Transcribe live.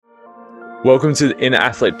Welcome to the Inner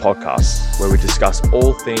Athlete Podcast, where we discuss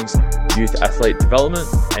all things youth athlete development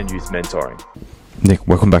and youth mentoring. Nick,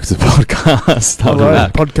 welcome back to the podcast. Hello,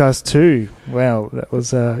 podcast 2. Wow, that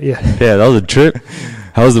was, Yeah, that was a trip.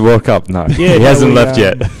 How was the World Cup? No, yeah, he hasn't left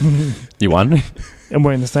yet. You won? And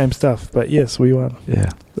we're in the same stuff, but yes, we won. Yeah,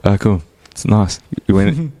 cool. It's nice. We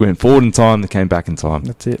went forward in time, they came back in time.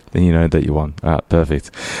 That's it. Then you know that you won. All right, perfect.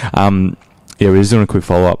 We're just doing a quick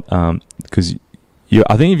follow-up because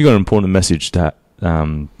I think you've got an important message to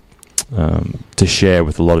share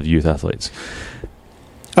with a lot of youth athletes.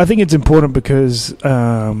 I think it's important because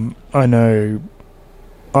I know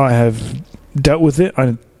I have dealt with it.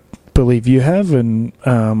 I believe you have, and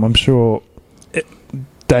I'm sure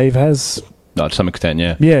Dave has. No, to some extent,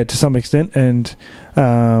 yeah. Yeah, to some extent, and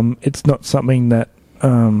it's not something that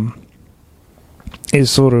is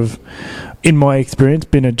sort of, in my experience,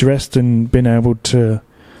 been addressed and been able to,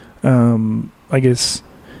 I guess,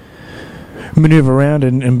 maneuver around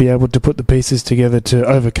and be able to put the pieces together to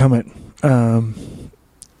overcome it.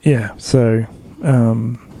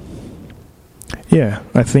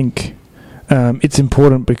 I think it's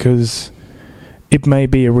important because it may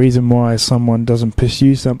be a reason why someone doesn't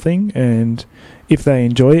pursue something, and if they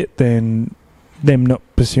enjoy it, then them not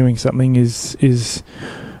pursuing something is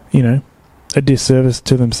a disservice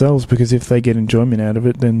to themselves, because if they get enjoyment out of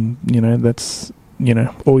it, then that's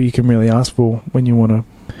all you can really ask for when you want to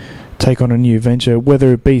take on a new venture,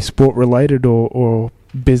 whether it be sport related or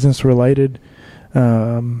business related.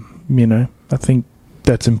 I think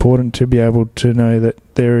that's important to be able to know that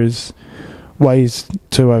there is ways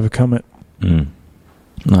to overcome it.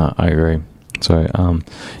 No, I agree. So, I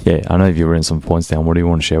know you've written some points down. What do you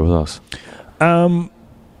want to share with us?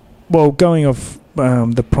 Well, going off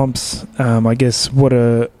the prompts, I guess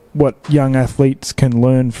what young athletes can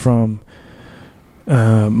learn from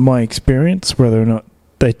my experience, whether or not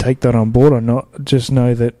they take that on board or not, just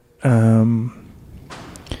know that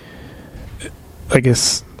I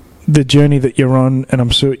guess the journey that you're on, and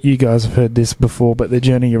I'm sure you guys have heard this before, but the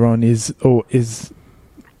journey you're on is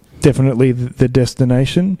definitely the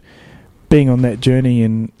destination. Being on that journey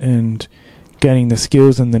and gaining the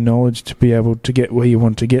skills and the knowledge to be able to get where you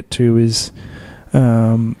want to get to is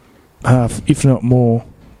half, if not more,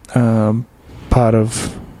 part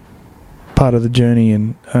of the journey.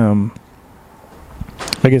 And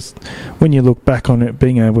I guess when you look back on it,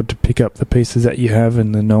 being able to pick up the pieces that you have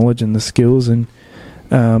and the knowledge and the skills, and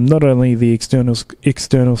not only the external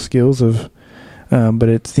skills of, but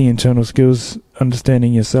it's the internal skills,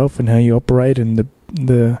 understanding yourself and how you operate, and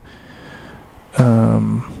the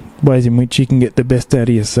ways in which you can get the best out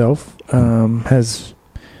of yourself, has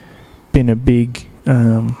been a big.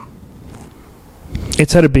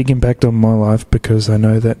 It's had a big impact on my life, because I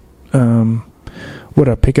know that what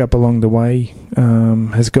I pick up along the way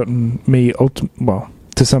has gotten me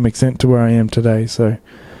to some extent to where I am today. So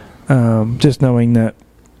just knowing that,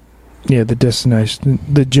 the destination,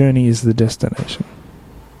 the journey is the destination.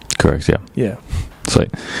 Correct. Yeah.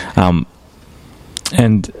 Sweet.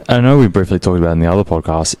 And I know we briefly talked about in the other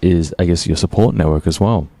podcast is, I guess, your support network as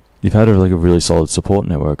well. You've had a really solid support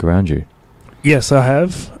network around you. Yes, I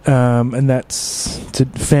have, and that's to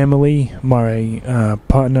family, my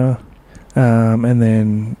partner, and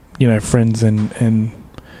then friends and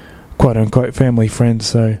quote unquote family friends.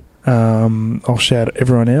 So I'll shout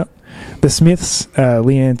everyone out. The Smiths,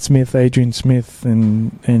 Leanne Smith, Adrian Smith,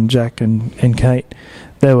 and Jack and Kate,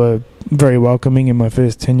 they were very welcoming in my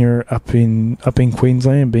first tenure up in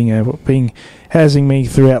Queensland, housing me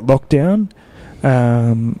throughout lockdown,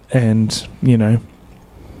 and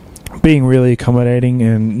being really accommodating,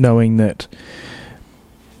 and knowing that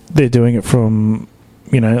they're doing it from,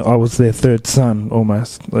 I was their third son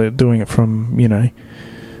almost. They're doing it from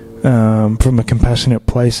a compassionate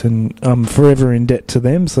place, and I'm forever in debt to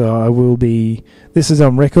them. So I will be, this is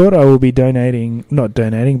on record, I will be not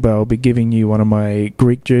donating, but I'll be giving you one of my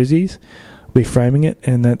Greek jerseys. I'll be framing it,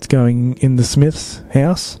 and that's going in the Smiths'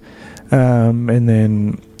 house. And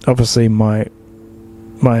then obviously my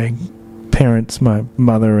parents, my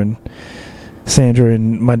mother and Sandra,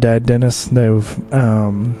 and my dad Dennis, they were,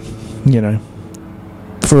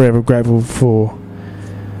 forever grateful for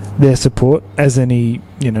their support, as any,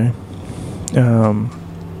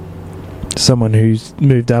 someone who's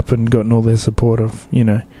moved up and gotten all their support of,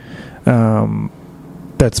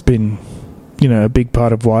 that's been, a big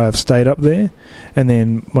part of why I've stayed up there. And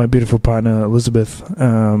then my beautiful partner, Elizabeth,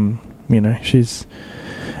 she's,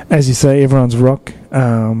 as you say, everyone's rock,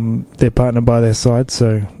 their partner by their side.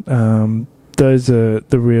 So those are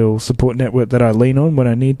the real support network that I lean on when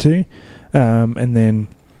I need to. And then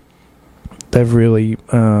they've really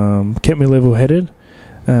kept me level-headed.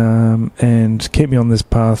 and keep me on this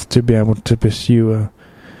path to be able to pursue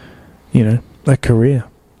a career.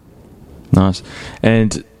 Nice.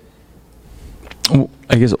 And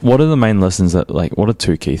I guess, what are the main lessons what are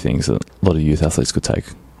two key things that a lot of youth athletes could take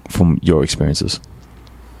from your experiences?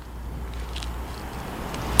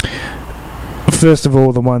 First of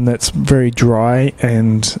all, the one that's very dry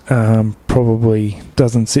and probably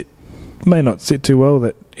may not sit too well,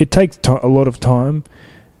 that it takes a lot of time,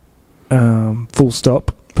 full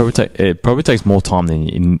stop. It probably takes more time than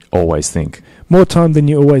you always think. More time than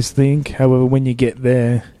you always think. However, when you get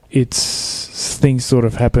there, things sort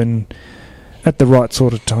of happen at the right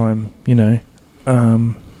sort of time,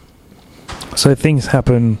 so things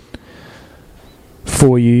happen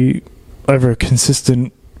for you over a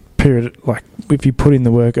consistent period, like if you put in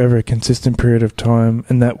the work over a consistent period of time,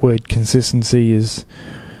 and that word consistency is,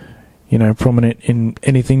 prominent in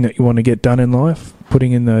anything that you want to get done in life.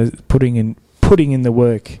 Putting in the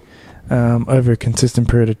work over a consistent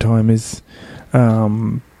period of time is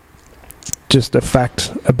just a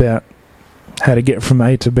fact about how to get from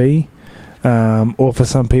A to B, or for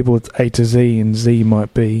some people it's A to Z, and Z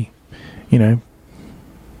might be,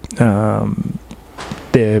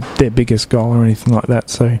 their biggest goal or anything like that.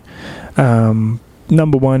 So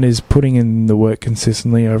number one is putting in the work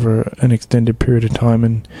consistently over an extended period of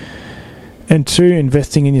time, and two,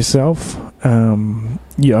 investing in yourself. I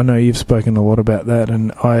know you've spoken a lot about that,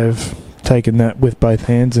 and I've taken that with both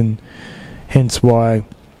hands, and hence why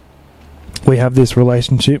we have this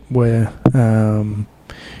relationship where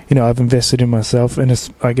I've invested in myself.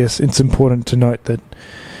 And I guess it's important to note that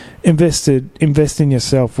invest in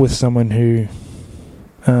yourself with someone who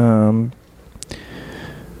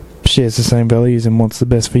shares the same values and wants the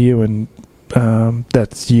best for you, and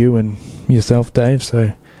that's you and yourself, Dave.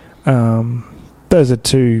 So those are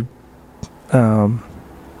two, I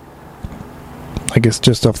guess,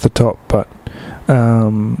 just off the top, but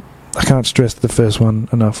I can't stress the first one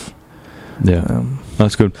enough. Yeah,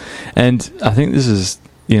 that's good. And I think this is,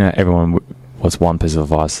 everyone, what's one piece of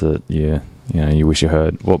advice that you wish you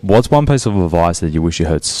heard? What's one piece of advice that you wish you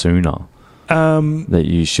heard sooner, that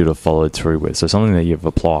you should have followed through with? So something that you've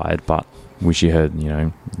applied but wish you heard,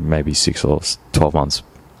 maybe 6 or 12 months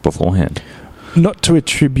beforehand. Not to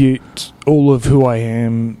attribute all of who I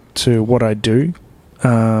am to what I do,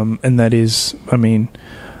 and that is,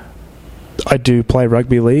 I do play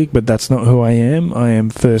rugby league, but that's not who I am. I am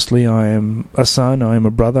a son, I am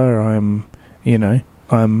a brother, I'm a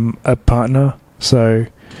partner. So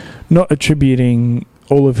not attributing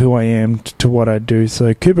all of who I am to what I do.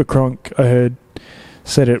 So Cooper Cronk, I heard,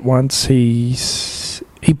 said it once, he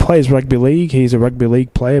plays rugby league, he's a rugby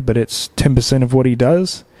league player, but it's 10% of what he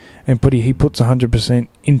does, and he puts 100%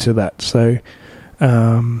 into that. So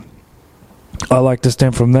I like to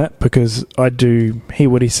stem from that, because I do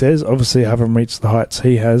hear what he says. Obviously, I haven't reached the heights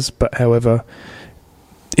he has, but however,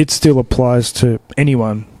 it still applies to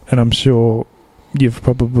anyone, and I'm sure you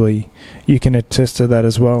can attest to that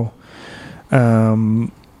as well.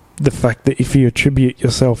 The fact that if you attribute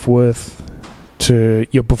your self-worth to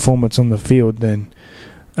your performance on the field, then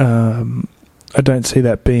I don't see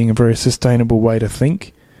that being a very sustainable way to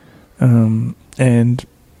think. And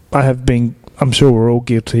I'm sure we're all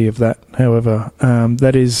guilty of that. However,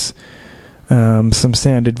 that is some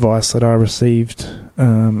sound advice that I received,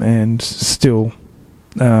 and still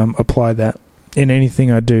apply that in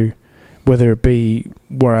anything I do, whether it be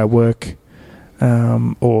where I work,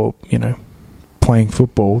 or playing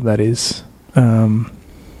football. That is,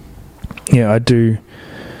 I do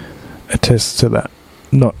attest to that.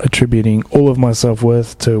 Not attributing all of my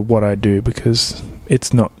self-worth to what I do, because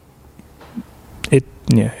it's not.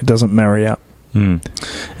 It doesn't marry up.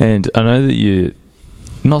 And I know that you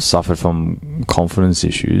not suffered from confidence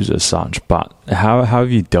issues as such, but how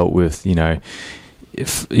have you dealt with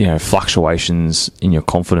fluctuations in your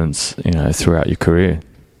confidence throughout your career?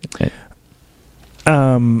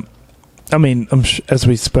 As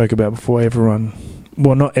we spoke about before,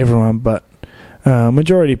 not everyone, but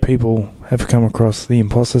majority of people have come across the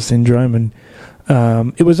imposter syndrome, and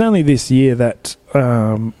it was only this year that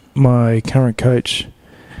my current coach,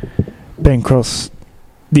 Ben Cross,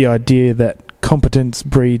 the idea that competence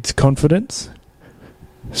breeds confidence.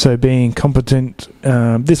 So being competent,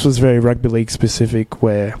 this was very rugby league specific,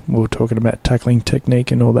 where we were talking about tackling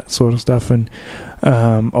technique and all that sort of stuff, and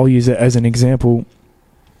I'll use it as an example.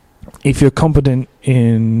 If you're competent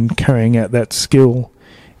in carrying out that skill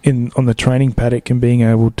on the training paddock and being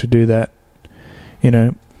able to do that,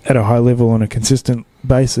 at a high level on a consistent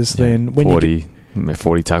basis, then when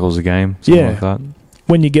 40 tackles a game, something like that.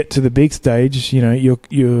 When you get to the big stage,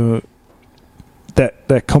 you're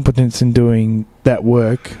that competence in doing that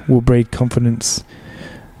work will breed confidence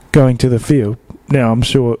going to the field. Now, I'm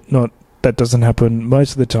sure that doesn't happen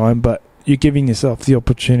most of the time, but you're giving yourself the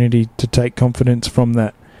opportunity to take confidence from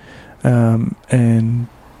that and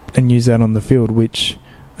use that on the field, which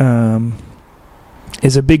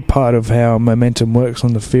is a big part of how momentum works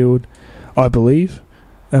on the field, I believe.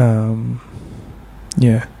 So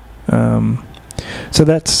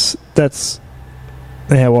that's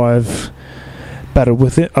how I've battled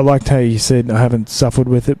with it. I liked how you said I haven't suffered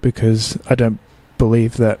with it, because I don't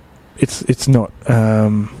believe that it's not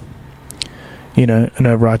an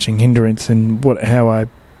overarching hindrance in what I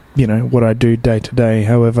do day to day.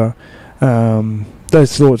 However,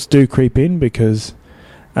 those thoughts do creep in because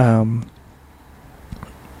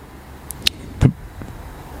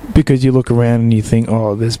you look around and you think,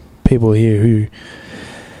 oh, there's people here who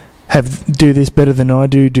do this better than I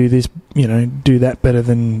do this, do that better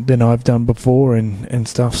than I've done before and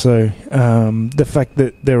stuff. So the fact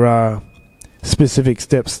that there are specific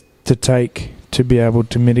steps to take to be able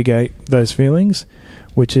to mitigate those feelings,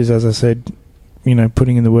 which is, as I said,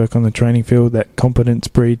 putting in the work on the training field, that competence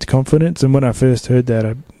breeds confidence. And when I first heard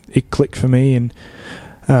that, it clicked for me. And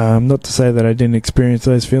not to say that I didn't experience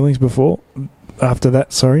those feelings before. After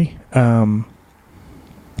that,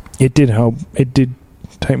 it did help. It did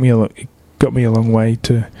take me it got me a long way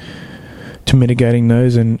to mitigating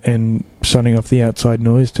those and shutting off the outside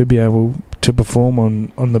noise to be able to perform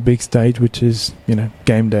on the big stage, which is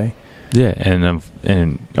game day. Yeah, and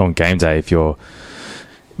on game day, if you're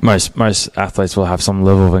most athletes will have some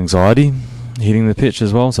level of anxiety hitting the pitch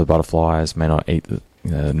as well. So butterflies may not eat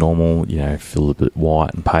the normal, feel a bit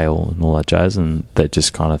white and pale and all that jazz, and they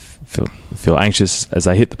just kind of feel anxious as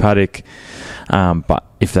they hit the paddock. But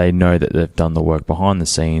if they know that they've done the work behind the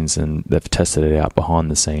scenes and they've tested it out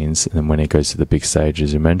behind the scenes, and then when it goes to the big stage,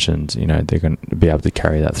 as you mentioned, they're going to be able to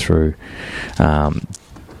carry that through to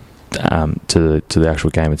the actual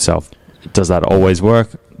game itself. Does that always work?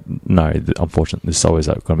 No, unfortunately, there's always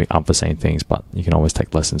going to be unforeseen things, but you can always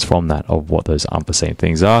take lessons from that of what those unforeseen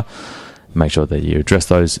things are. Make sure that you address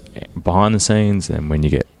those behind the scenes, and when you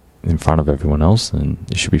get in front of everyone else, then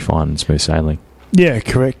it should be fine and smooth sailing. Yeah,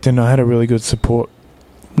 correct. And I had a really good support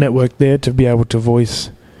network there to be able to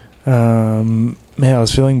voice how I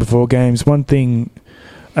was feeling before games. One thing,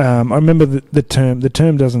 I remember the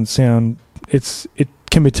term doesn't sound, it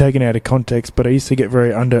can be taken out of context, but I used to get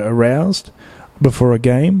very under-aroused before a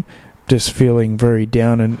game, just feeling very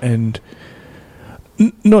down and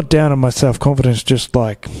not down on my self-confidence, just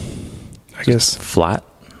like, I guess... flat?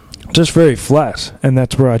 Just very flat, and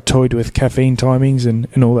that's where I toyed with caffeine timings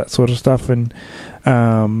and all that sort of stuff, and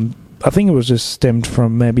I think it was just stemmed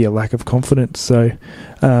from maybe a lack of confidence. So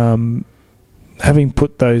having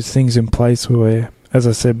put those things in place where, as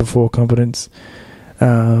I said before, confidence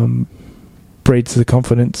breeds the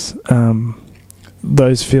confidence,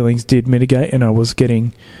 those feelings did mitigate, and I was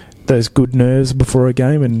getting those good nerves before a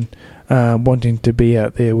game and wanting to be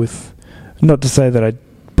out there with, not to say that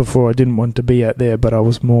before I didn't want to be out there, but I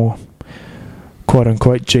was more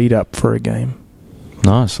quote-unquote G'd up for a game.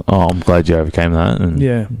 Nice. Oh, I'm glad you overcame that. And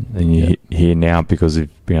you're here now because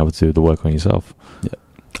you've been able to do the work on yourself. Yeah.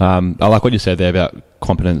 I like what you said there about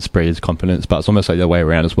confidence breeds confidence, but it's almost like the other way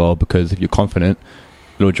around as well, because if you're confident,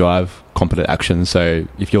 it'll drive competent action. So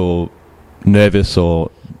if you're nervous or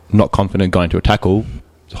not confident going to a tackle,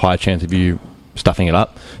 there's a higher chance of you stuffing it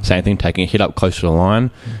up. Same thing, taking a hit up close to the line.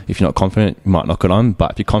 If you're not confident, you might knock it on,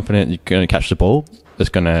 but if you're confident you're going to catch the ball, it's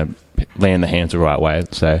going to land in the hands the right way.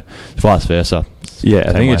 So vice versa. Yeah,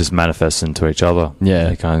 I think it just manifests into each other. Yeah.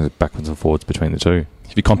 It kind of backwards and forwards between the two.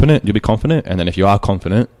 If you're confident, you'll be confident, and then if you are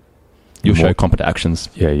confident, you'll show competent actions.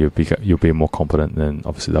 Yeah, you'll be more competent, then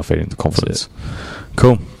obviously they'll feed into confidence.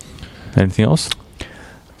 Cool. Anything else?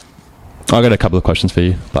 I got a couple of questions for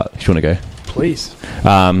you, but if you want to go. Please.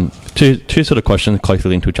 Two sort of questions closely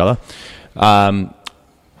linked to each other.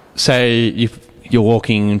 Say if you're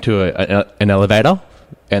walking into an elevator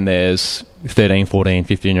and there's 13, 14,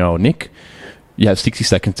 15-year-old Nick, you have 60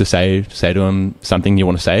 seconds to say to him something you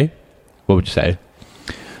want to say. What would you say?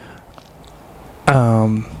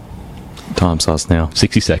 Time starts now.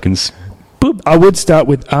 60 seconds. Boop. I would start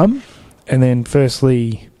with and then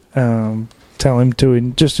firstly tell him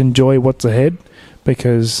to just enjoy what's ahead,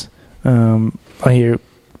 because I hear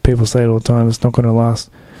people say it all the time, it's not going to last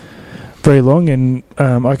very long, and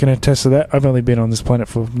I can attest to that. I've only been on this planet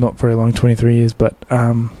for not very long, 23 years, but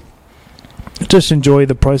just enjoy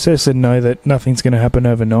the process and know that nothing's going to happen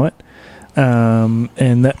overnight,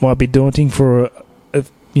 and that might be daunting for a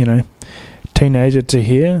teenager to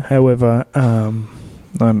hear. However,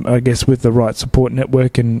 I guess with the right support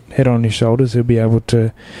network and head on his shoulders, he'll be able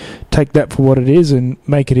to take that for what it is and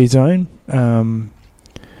make it his own.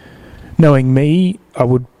 Knowing me, I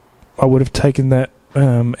would have taken that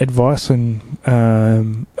advice and,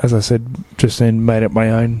 as I said just then, made it my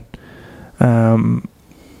own.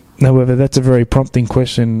 However, that's a very prompting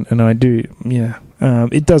question, and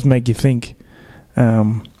it does make you think.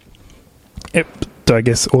 I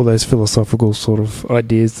guess all those philosophical sort of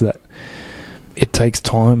ideas that it takes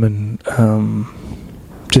time and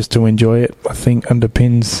just to enjoy it, I think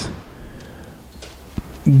underpins,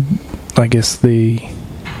 I guess, the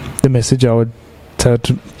message I would tell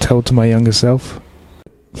to my younger self.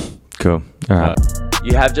 Cool. All right.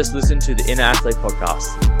 You have just listened to the Inner Athlete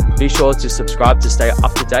podcast. Be sure to subscribe to stay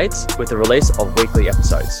up to date with the release of weekly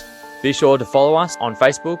episodes. Be sure to follow us on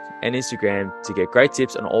Facebook and Instagram to get great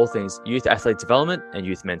tips on all things youth athlete development and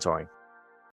youth mentoring.